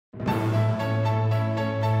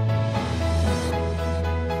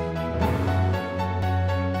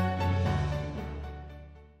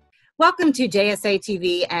Welcome to JSA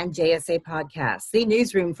TV and JSA Podcasts, the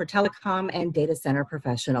newsroom for telecom and data center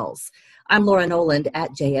professionals. I'm Laura Noland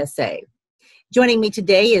at JSA. Joining me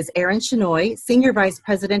today is Arun Shenoy, Senior Vice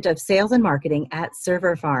President of Sales and Marketing at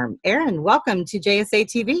ServerFarm. Arun, welcome to JSA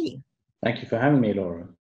TV. Thank you for having me, Laura.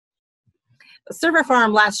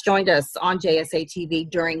 ServerFarm last joined us on JSA TV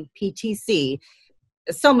during PTC.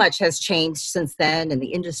 So much has changed since then in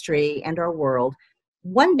the industry and our world.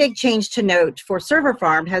 One big change to note for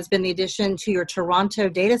ServerFarm has been the addition to your Toronto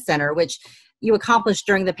data center, which you accomplished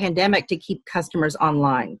during the pandemic to keep customers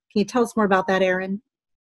online. Can you tell us more about that, Arun?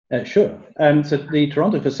 Sure. So the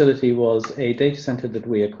Toronto facility was a data center that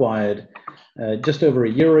we acquired just over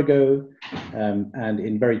a year ago. And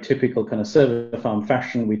in very typical kind of ServerFarm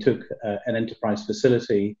fashion, we took an enterprise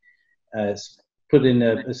facility, put in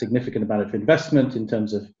a significant amount of investment in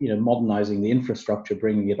terms of modernizing the infrastructure,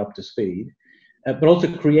 bringing it up to speed. But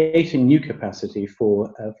also creating new capacity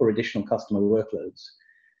for additional customer workloads.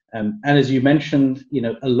 And as you mentioned,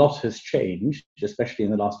 a lot has changed, especially in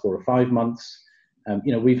the last 4 or 5 months.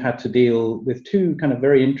 We've had to deal with two kind of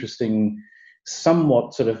very interesting,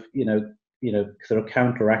 somewhat sort of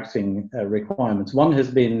counteracting requirements. One has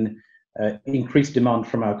been increased demand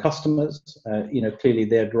from our customers. Clearly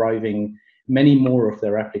they're driving many more of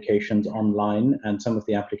their applications online, and some of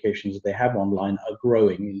the applications that they have online are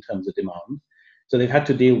growing in terms of demand. So they've had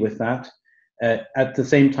to deal with that. At the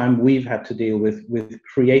same time, we've had to deal with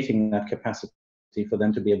creating that capacity for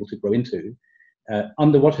them to be able to grow into,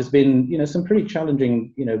 under what has been, some pretty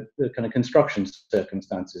challenging, kind of construction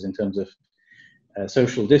circumstances in terms of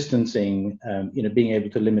social distancing, being able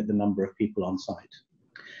to limit the number of people on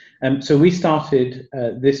site. So we started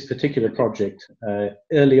this particular project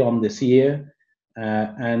early on this year.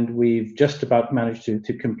 And we've just about managed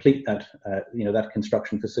to complete that, that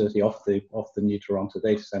construction facility off the new Toronto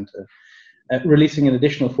data center, releasing an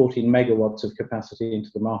additional 14 megawatts of capacity into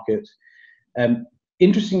the market.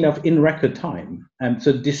 Interestingly enough, in record time.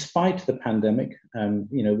 So despite the pandemic,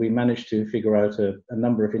 we managed to figure out a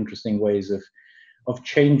number of interesting ways of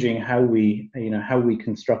changing how we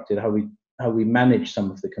constructed, how we manage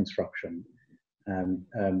some of the construction, and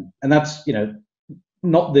that's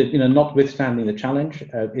notwithstanding the challenge,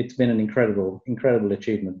 it's been an incredible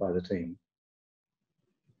achievement by the team.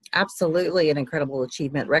 Absolutely an incredible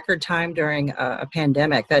achievement. Record time during a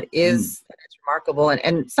pandemic. That is remarkable.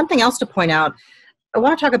 And something else to point out, I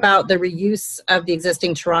want to talk about the reuse of the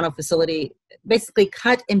existing Toronto facility, basically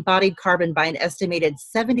cut embodied carbon by an estimated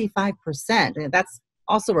 75%. And that's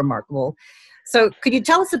also remarkable. So could you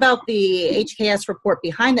tell us about the HKS report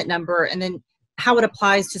behind that number, and then how it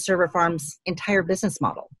applies to ServerFarm's entire business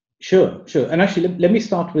model? Sure. And actually, let me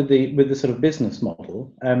start with the sort of business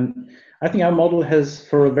model. I think our model has,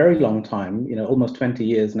 for a very long time, almost 20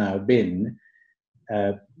 years now, been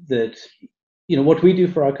that what we do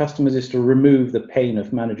for our customers is to remove the pain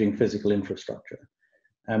of managing physical infrastructure.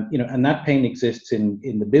 And that pain exists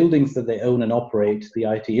in the buildings that they own and operate, the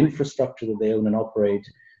IT infrastructure that they own and operate,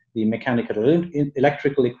 the mechanical and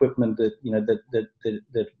electrical equipment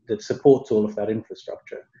that supports all of that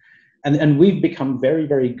infrastructure. And we've become very,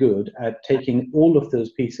 very good at taking all of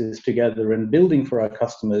those pieces together and building for our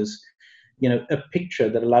customers, a picture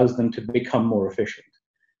that allows them to become more efficient.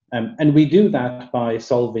 And we do that by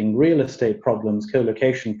solving real estate problems,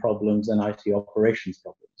 co-location problems, and IT operations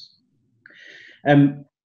problems.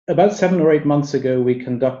 About 7 or 8 months ago, we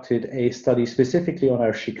conducted a study specifically on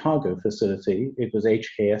our Chicago facility. It was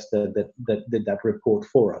HKS that did that report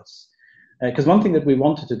for us. Because one thing that we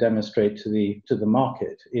wanted to demonstrate to the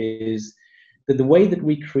market is that the way that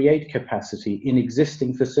we create capacity in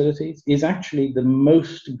existing facilities is actually the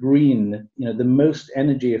most green, the most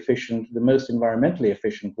energy efficient, the most environmentally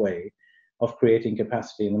efficient way of creating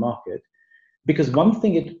capacity in the market. Because one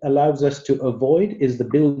thing it allows us to avoid is the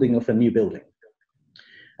building of a new building.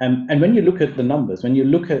 And when you look at the numbers, when you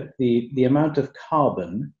look at the amount of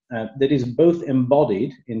carbon that is both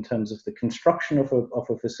embodied in terms of the construction of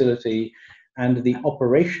a facility and the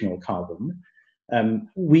operational carbon,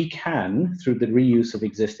 we can, through the reuse of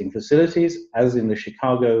existing facilities, as in the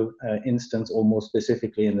Chicago instance, or more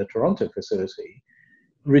specifically in the Toronto facility,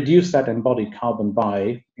 reduce that embodied carbon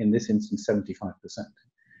by, in this instance, 75%.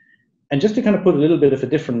 And just to kind of put a little bit of a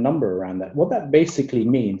different number around that, what that basically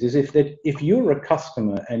means is if you're a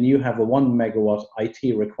customer and you have a 1 megawatt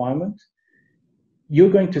IT requirement, you're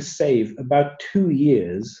going to save about 2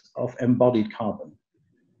 years of embodied carbon.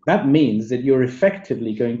 That means that you're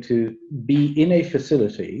effectively going to be in a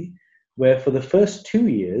facility where for the first 2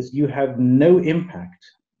 years, you have no impact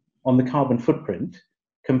on the carbon footprint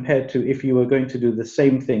compared to if you were going to do the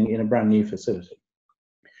same thing in a brand new facility.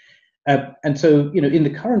 And so, in the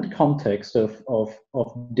current context of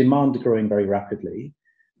demand growing very rapidly,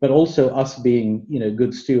 but also us being,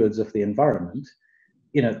 good stewards of the environment,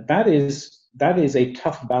 that is a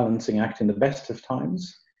tough balancing act in the best of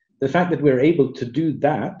times. The fact that we're able to do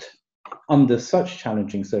that under such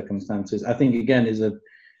challenging circumstances, I think, again, is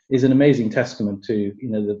an amazing testament to,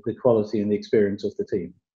 the quality and the experience of the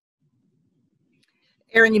team.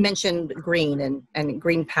 Arun, you mentioned green and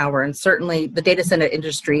green power, and certainly the data center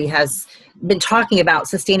industry has been talking about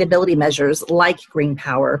sustainability measures like green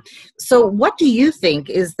power. So what do you think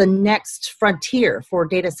is the next frontier for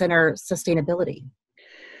data center sustainability?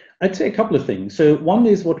 I'd say a couple of things. So one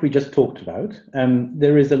is what we just talked about.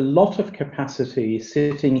 There is a lot of capacity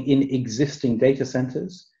sitting in existing data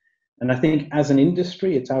centers. And I think as an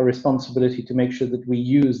industry, it's our responsibility to make sure that we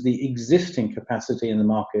use the existing capacity in the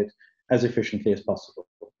market as efficiently as possible.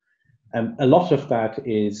 A lot of that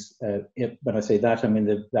is, when I say that, I mean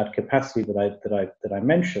that capacity that I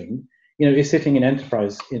mentioned, is sitting in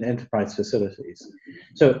enterprise facilities.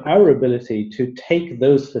 So our ability to take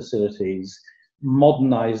those facilities,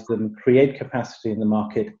 modernize them, create capacity in the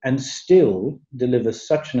market, and still deliver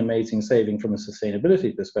such an amazing saving from a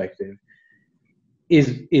sustainability perspective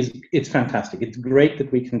it's fantastic. It's great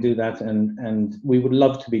that we can do that, and we would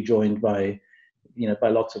love to be joined by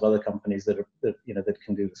lots of other companies that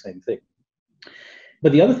can do the same thing.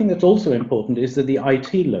 But the other thing that's also important is that the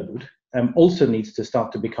IT load also needs to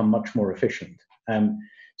start to become much more efficient.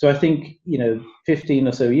 So I think 15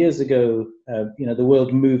 or so years ago, the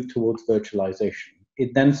world moved towards virtualization.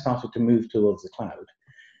 It then started to move towards the cloud,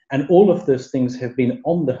 and all of those things have been,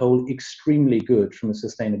 on the whole, extremely good from a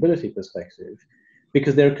sustainability perspective,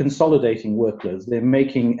 because they're consolidating workloads. They're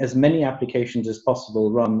making as many applications as possible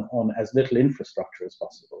run on as little infrastructure as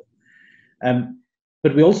possible.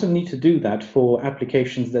 But we also need to do that for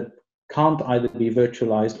applications that can't either be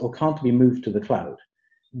virtualized or can't be moved to the cloud.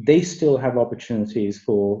 They still have opportunities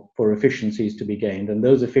for efficiencies to be gained, and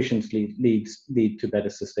those efficiencies lead to better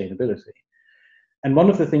sustainability. And one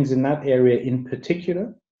of the things in that area in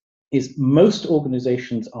particular is most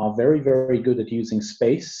organizations are very, very good at using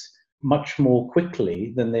space much more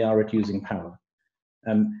quickly than they are at using power.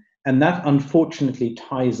 And that unfortunately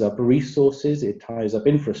ties up resources, it ties up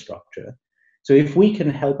infrastructure. So if we can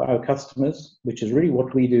help our customers, which is really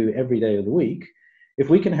what we do every day of the week, if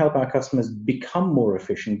we can help our customers become more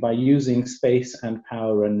efficient by using space and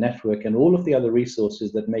power and network and all of the other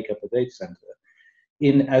resources that make up a data center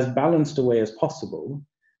in as balanced a way as possible,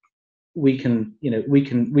 we can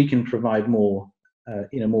provide more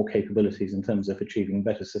more capabilities in terms of achieving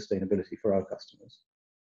better sustainability for our customers.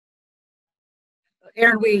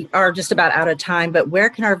 Arun, we are just about out of time, but where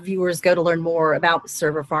can our viewers go to learn more about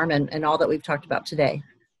ServerFarm and all that we've talked about today?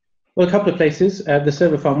 Well, a couple of places. The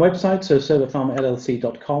ServerFarm website, so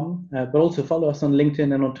serverfarmllc.com, but also follow us on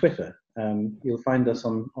LinkedIn and on Twitter. You'll find us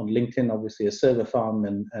on LinkedIn, obviously, as ServerFarm,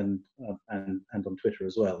 and on Twitter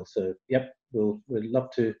as well. So, yep, we'd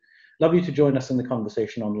love you to join us in the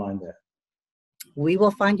conversation online there. We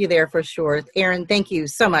will find you there for sure. Arun, thank you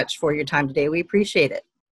so much for your time today. We appreciate it.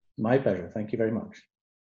 My pleasure. Thank you very much.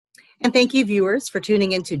 And thank you, viewers, for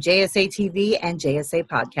tuning into JSA TV and JSA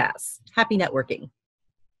Podcasts. Happy networking.